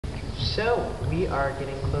So, we are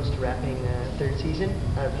getting close to wrapping the third season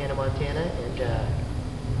of Hannah Montana, and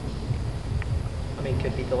I mean,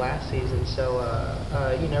 could be the last season, so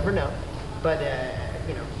you never know. But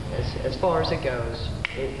you know, as far as it goes,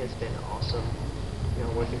 it has been awesome. You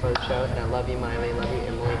know, working for the show, and I love you, Miley, love you,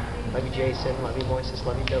 Emily, love you, Jason, love you, Moises,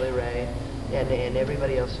 love you, Billy Ray, and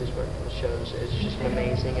everybody else who's worked on the shows. It's just been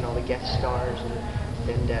amazing, and all the guest stars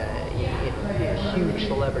and huge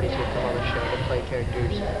celebrities who come on the show to play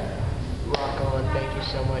characters. Rock on! Thank you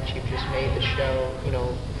so much. You've just made the show, you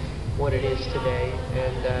know, what it is today,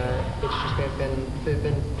 and it's just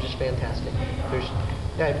been just fantastic.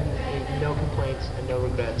 I have no complaints and no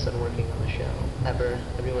regrets on working on the show ever.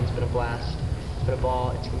 Everyone's been a blast. It's been a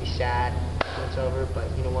ball. It's gonna be sad when it's over, but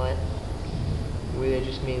you know what? It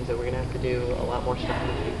just means that we're gonna have to do a lot more stuff in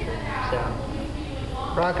the future.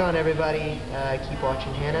 So, rock on, everybody. Keep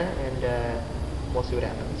watching Hannah, and we'll see what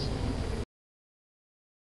happens.